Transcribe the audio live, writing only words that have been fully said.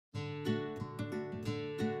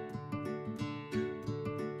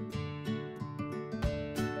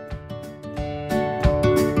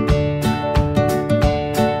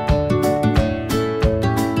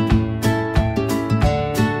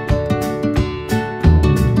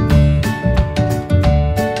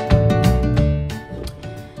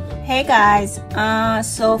Hey guys,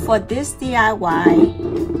 so for this DIY,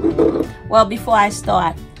 well, before I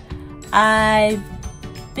start, I've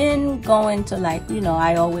been going to, like, you know,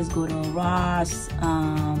 I always go to Ross,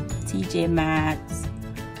 TJ Maxx,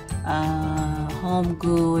 Home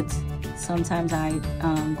Goods. Sometimes I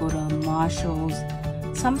go to Marshalls.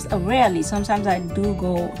 Rarely, sometimes I do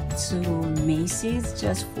go to Macy's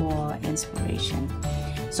just for inspiration.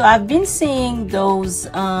 So I've been seeing those,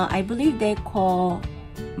 I believe they call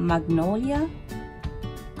Magnolia.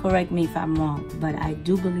 Correct me if I'm wrong, but I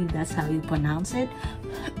do believe that's how you pronounce it.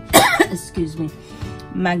 Excuse me.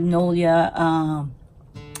 Magnolia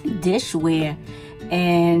dishware,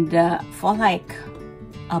 and for like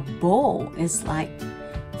a bowl it's like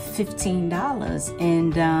 $15,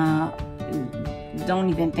 and don't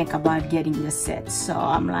even think about getting the set. So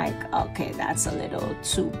I'm like, okay, that's a little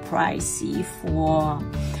too pricey for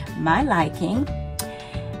my liking.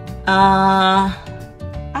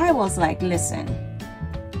 I was like, listen,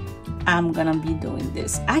 I'm gonna be doing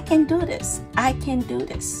this. I can do this. I can do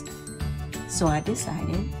this. So I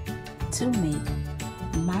decided to make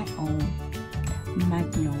my own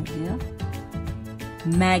Magnolia.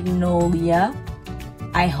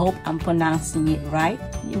 I hope I'm pronouncing it right.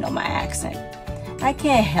 You know my accent. I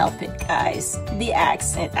can't help it, guys. The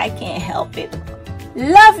accent, I can't help it.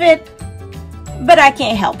 Love it, but I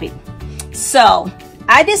can't help it. So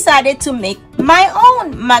I decided to make my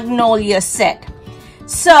own Magnolia set.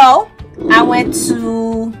 So I went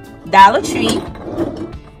to Dollar Tree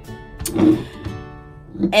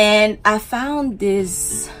and I found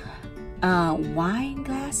this wine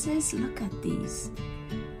glasses. Look at these.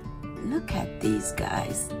 Look at these,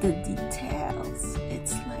 guys. The details.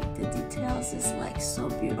 It's like the details is like so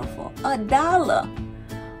beautiful. $1.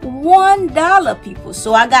 $1, people.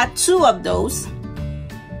 So I got 2 of those.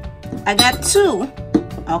 I got 2.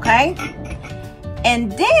 Okay.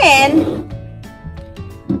 And then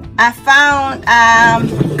I found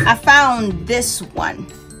this one.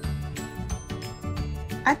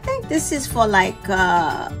 I think this is for like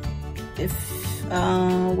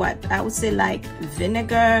what I would say, like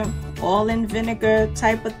vinegar, all in vinegar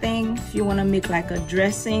type of thing. If you want to make like a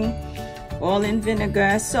dressing, all in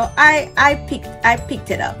vinegar. So I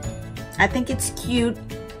picked it up. I think it's cute.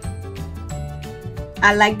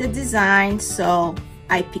 I like the design, so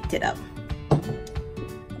I picked it up.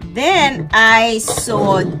 Then I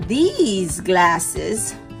saw these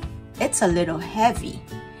glasses. It's a little heavy,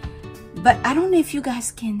 but I don't know if you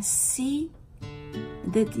guys can see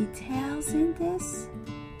the details in this.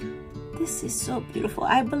 This is so beautiful.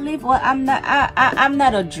 I believe, well, I'm not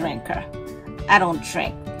a drinker. I don't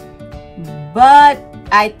drink, but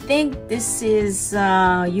I think this is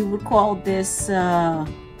you would call this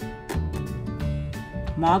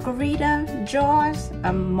margarita jars,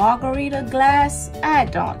 a margarita glass. I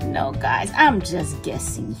don't know, guys. I'm just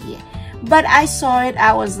guessing here, but I saw it.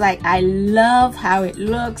 I was like, I love how it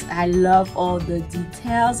looks. I love all the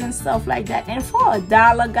details and stuff like that. And for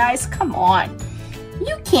 $1, guys, come on,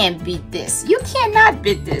 you can't beat this. You cannot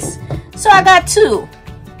beat this. So I got 2.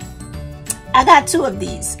 I got 2 of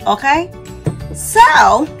these. Okay,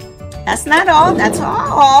 so that's not all. That's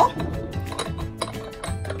all.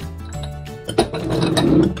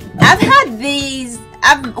 I've had these.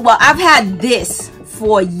 I've had this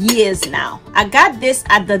for years now. I got this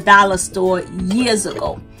at the dollar store years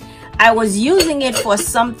ago. I was using it for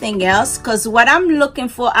something else, because what I'm looking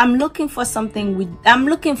for something with, I'm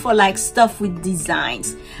looking for like stuff with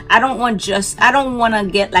designs. I don't want to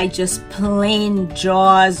get like just plain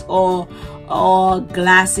jars or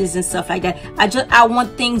glasses and stuff like that. I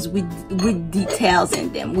want things with details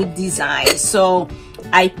in them, with designs. So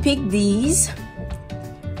I picked these.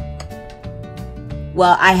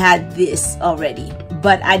 Well, I had this already,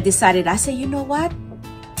 but I decided, I said, you know what?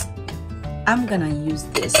 I'm gonna use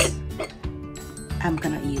this. I'm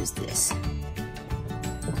gonna use this.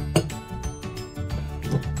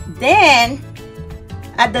 Then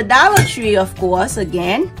at the Dollar Tree, of course,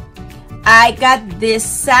 again, I got this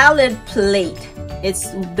salad plate. It's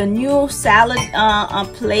the new salad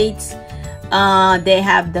plates. They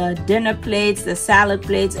have the dinner plates, the salad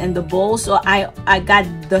plates, and the bowl. So I got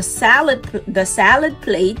the salad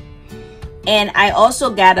plate, and I also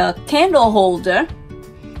got a candle holder.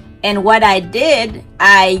 And what I did,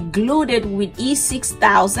 I glued it with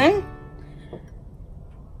E6000,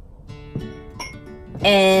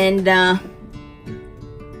 and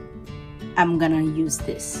I'm gonna use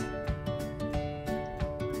this.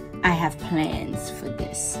 I have plans for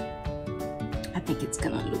this. I think it's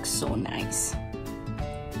gonna look so nice.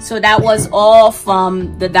 So that was all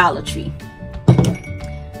from the Dollar Tree.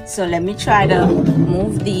 So let me try to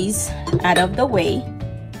move these out of the way.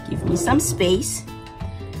 Give me some space.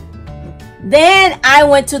 Then I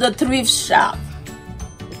went to the thrift shop.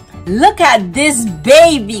 Look at this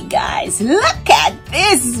baby, guys. Look at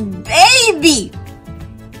this baby.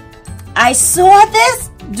 I saw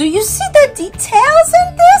this. Do you see the details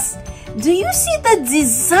in this? Do you see the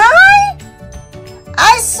design?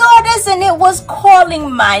 I saw this and it was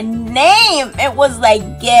calling my name. It was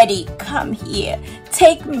like, Getty, come here.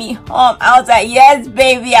 Take me home. I was like, yes,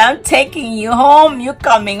 baby, I'm taking you home. You're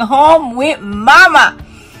coming home with mama.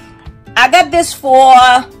 I got this for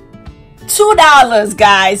 $2,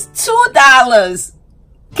 guys. $2.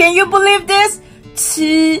 Can you believe this?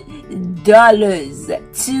 $2.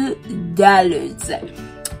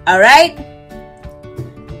 $2. All right.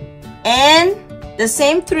 And the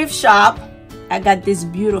same thrift shop, I got this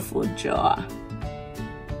beautiful jar.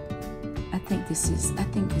 I think this is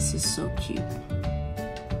so cute.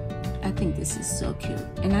 I think this is so cute.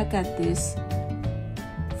 And I got this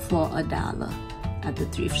for $1 at the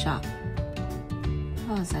thrift shop.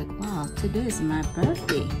 I was like, wow, today is my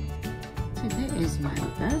birthday. Today is my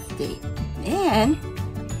birthday. And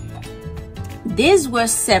these were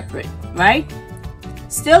separate, right?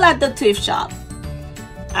 Still at the thrift shop.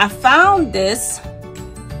 I found this.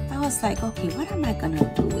 I was like, okay, what am I gonna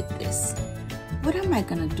do with this? What am I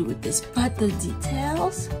gonna do with this? But the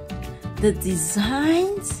details, the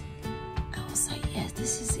designs, I was like, yes,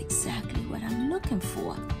 this is exactly what I'm looking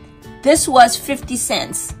for. This was 50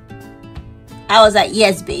 cents. I was like,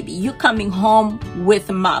 yes, baby, you coming home with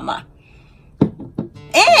mama.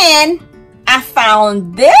 And I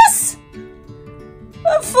found this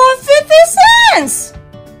for 50 cents.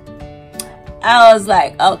 I was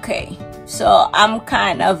like, okay. So I'm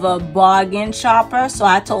kind of a bargain shopper. So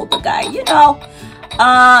I told the guy, you know,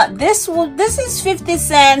 this is 50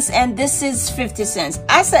 cents and this is 50 cents.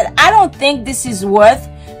 I said, I don't think this is worth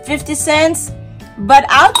 50 cents. But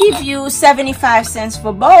I'll give you 75 cents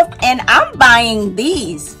for both, and I'm buying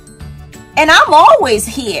these. And I'm always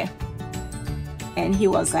here. And he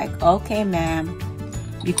was like, okay, ma'am,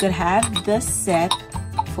 you could have the set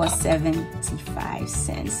for 75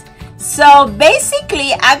 cents. So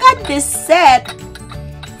basically, I got this set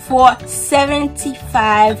for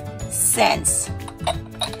 75 cents.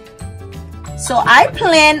 So I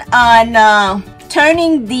plan on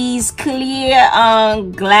turning these clear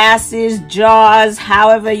glasses, jars,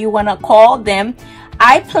 however you want to call them,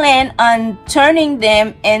 I plan on turning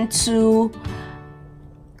them into,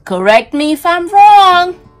 correct me if I'm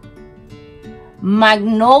wrong,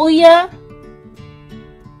 magnolia.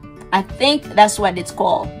 I think that's what it's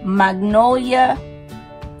called, magnolia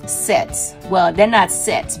sets. Well, they're not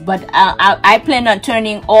sets, but I plan on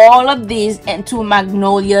turning all of these into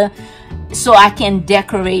magnolia so I can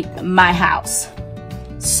decorate my house.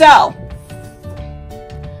 So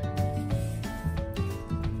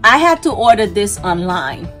I had to order this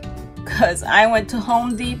online because I went to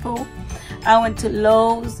Home Depot, I went to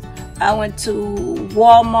Lowe's, I went to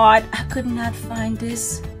Walmart. I could not find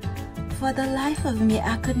this for the life of me.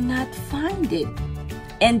 I could not find it.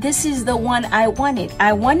 And this is the one I wanted.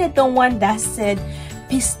 I wanted the one that said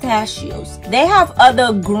pistachios. They have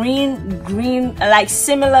other green like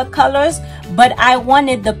similar colors, but I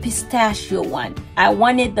wanted the pistachio one. I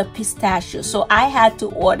wanted the pistachio, so I had to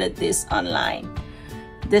order this online.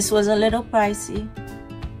 This was a little pricey,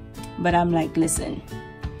 but I'm like, listen,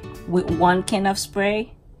 with one can of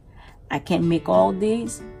spray I can make all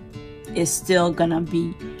these. It's still gonna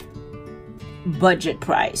be budget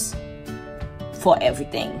price for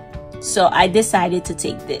everything. So I decided to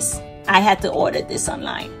take this. I had to order this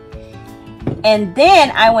online. And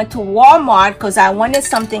then I went to Walmart because I wanted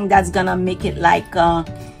something that's gonna make it after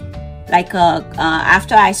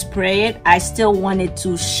I spray it, I still want it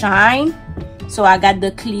to shine. So I got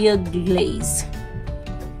the clear glaze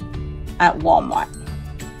at Walmart.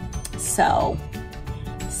 So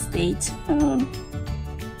stay tuned.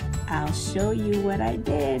 I'll show you what I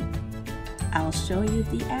did. I'll show you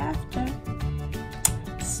the after.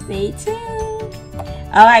 Stay tuned.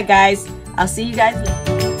 All right, guys, I'll see you guys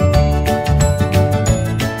later.